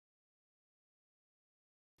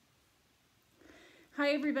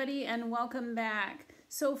Hi everybody and welcome back.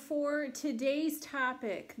 So for today's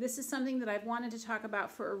topic, this is something that I've wanted to talk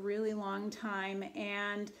about for a really long time,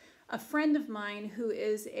 and a friend of mine who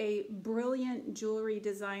is a brilliant jewelry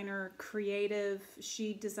designer, creative,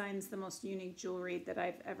 she designs the most unique jewelry that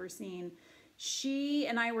I've ever seen. She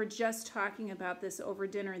and I were just talking about this over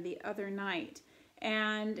dinner the other night,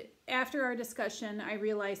 and after our discussion I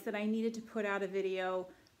realized that I needed to put out a video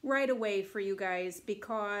right away for you guys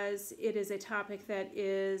because it is a topic that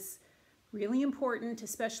is really important,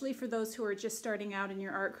 especially for those who are just starting out in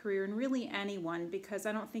your art career, and really anyone, because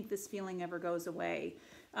I don't think this feeling ever goes away.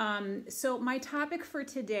 So my topic for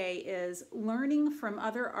today is learning from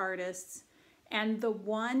other artists and the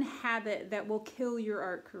one habit that will kill your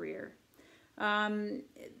art career.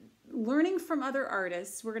 Learning from other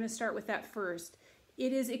artists, we're going to start with that first.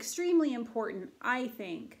 It is extremely important, I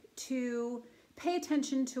think, to pay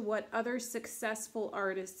attention to what other successful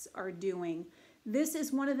artists are doing. This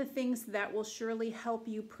is one of the things that will surely help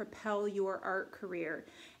you propel your art career.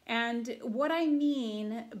 And what I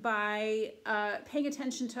mean by paying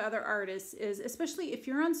attention to other artists is, especially if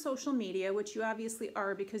you're on social media, which you obviously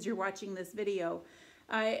are because you're watching this video,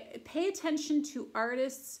 pay attention to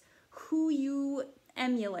artists who you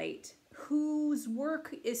emulate, whose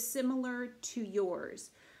work is similar to yours.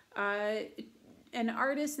 An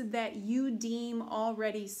artist that you deem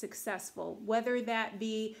already successful, whether that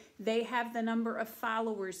be they have the number of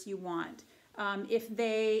followers you want, if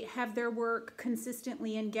they have their work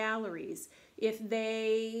consistently in galleries, if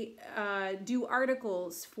they do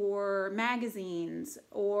articles for magazines,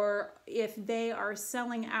 or if they are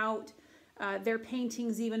selling out their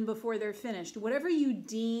paintings even before they're finished. Whatever you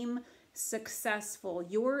deem successful,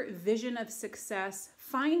 your vision of success,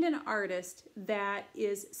 find an artist that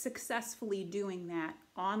is successfully doing that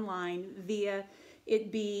online via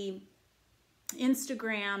it be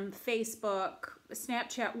Instagram, Facebook,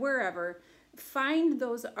 Snapchat, wherever. Find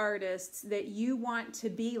those artists that you want to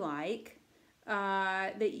be like,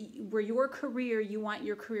 where your career, you want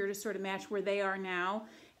your career to sort of match where they are now,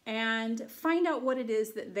 and find out what it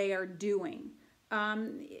is that they are doing.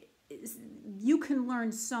 You can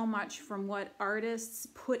learn so much from what artists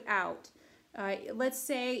put out. Let's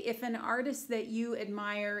say if an artist that you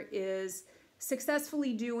admire is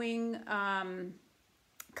successfully doing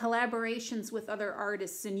collaborations with other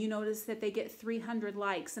artists, and you notice that they get 300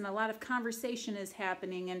 likes and a lot of conversation is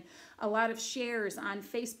happening and a lot of shares on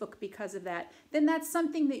Facebook because of that, then that's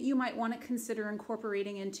something that you might want to consider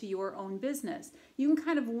incorporating into your own business. You can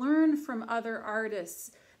kind of learn from other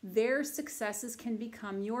artists. Their successes can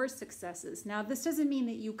become your successes. Now, this doesn't mean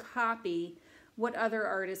that you copy what other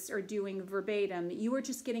artists are doing verbatim. You are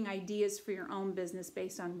just getting ideas for your own business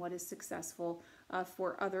based on what is successful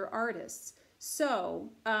for other artists. So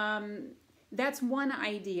that's one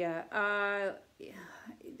idea. I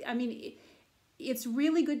mean, it's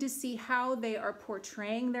really good to see how they are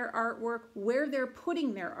portraying their artwork, where they're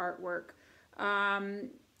putting their artwork,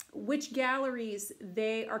 which galleries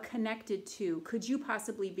they are connected to. Could you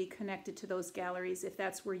possibly be connected to those galleries if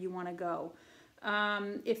that's where you want to go?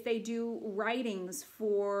 If they do writings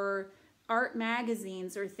for art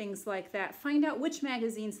magazines or things like that, find out which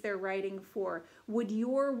magazines they're writing for. Would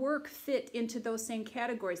your work fit into those same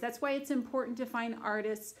categories? That's why it's important to find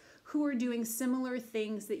artists who are doing similar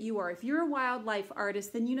things that you are. If you're a wildlife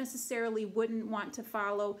artist, then you necessarily wouldn't want to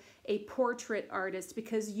follow a portrait artist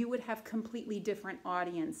because you would have completely different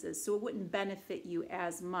audiences, so it wouldn't benefit you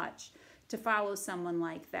as much to follow someone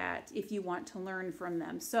like that if you want to learn from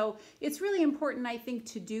them. So it's really important, I think,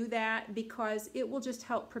 to do that because it will just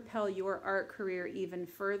help propel your art career even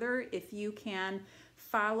further if you can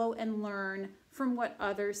follow and learn from what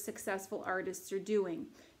other successful artists are doing.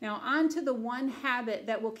 Now, on to the one habit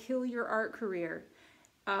that will kill your art career.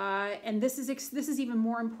 And this is even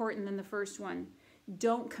more important than the first one.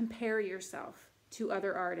 Don't compare yourself to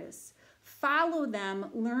other artists. Follow them,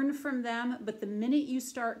 learn from them, but the minute you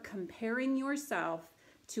start comparing yourself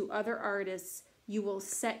to other artists, you will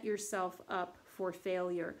set yourself up for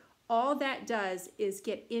failure. All that does is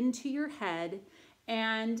get into your head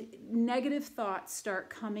and negative thoughts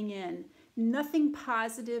start coming in. Nothing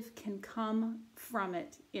positive can come from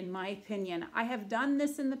it, in my opinion. I have done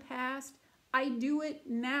this in the past. I do it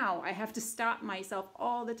now. I have to stop myself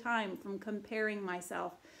all the time from comparing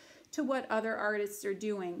myself to what other artists are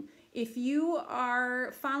doing. If you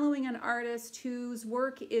are following an artist whose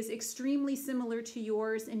work is extremely similar to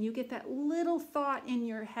yours and you get that little thought in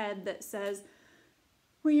your head that says,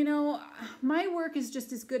 well, you know, my work is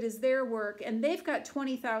just as good as their work and they've got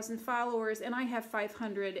 20,000 followers and I have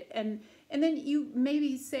 500, and then you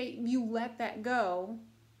maybe say you let that go,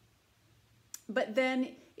 but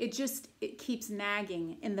then it keeps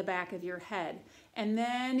nagging in the back of your head. And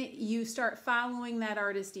then you start following that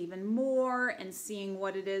artist even more and seeing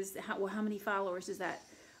what it is, how many followers does that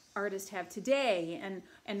artist have today,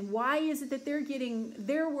 and why is it that they're getting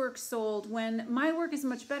their work sold when my work is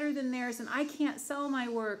much better than theirs and I can't sell my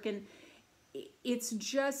work. And it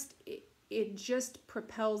just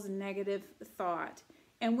propels negative thought.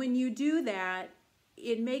 And when you do that,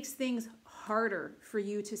 it makes things harder for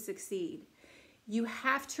you to succeed. You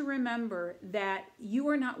have to remember that you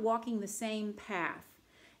are not walking the same path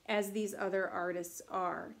as these other artists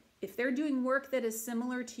are. If they're doing work that is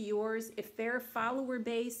similar to yours, if their follower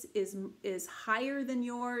base is higher than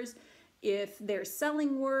yours, if they're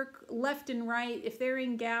selling work left and right, if they're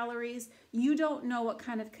in galleries, you don't know what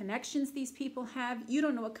kind of connections these people have. You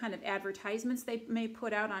don't know what kind of advertisements they may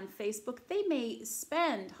put out on Facebook. They may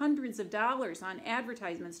spend hundreds of dollars on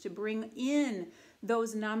advertisements to bring in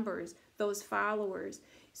those numbers, those followers.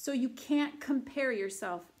 So you can't compare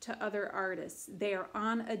yourself to other artists. They are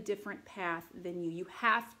on a different path than you. You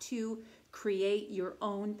have to create your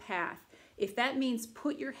own path. If that means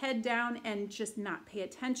put your head down and just not pay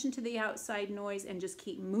attention to the outside noise and just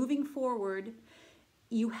keep moving forward,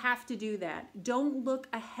 you have to do that. Don't look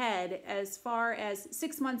ahead as far as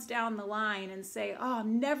 6 months down the line and say, oh,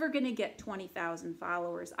 I'm never going to get 20,000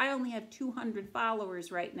 followers. I only have 200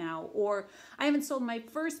 followers right now. Or I haven't sold my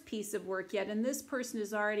first piece of work yet, and this person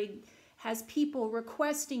has people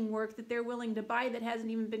requesting work that they're willing to buy that hasn't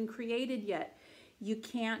even been created yet. You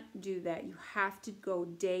can't do that. You have to go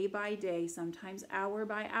day by day, sometimes hour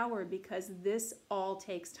by hour, because this all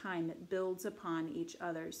takes time. It builds upon each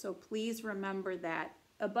other. So please remember that.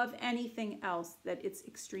 Above anything else, that it's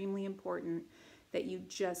extremely important that you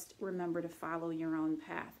just remember to follow your own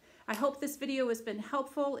path. I hope this video has been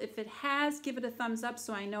helpful. If it has, give it a thumbs up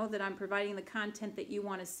so I know that I'm providing the content that you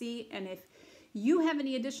want to see. And if you have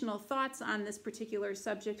any additional thoughts on this particular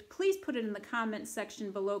subject, please put it in the comment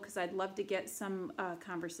section below, because I'd love to get some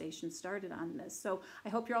conversation started on this. So I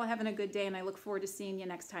hope you're all having a good day, and I look forward to seeing you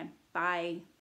next time. Bye.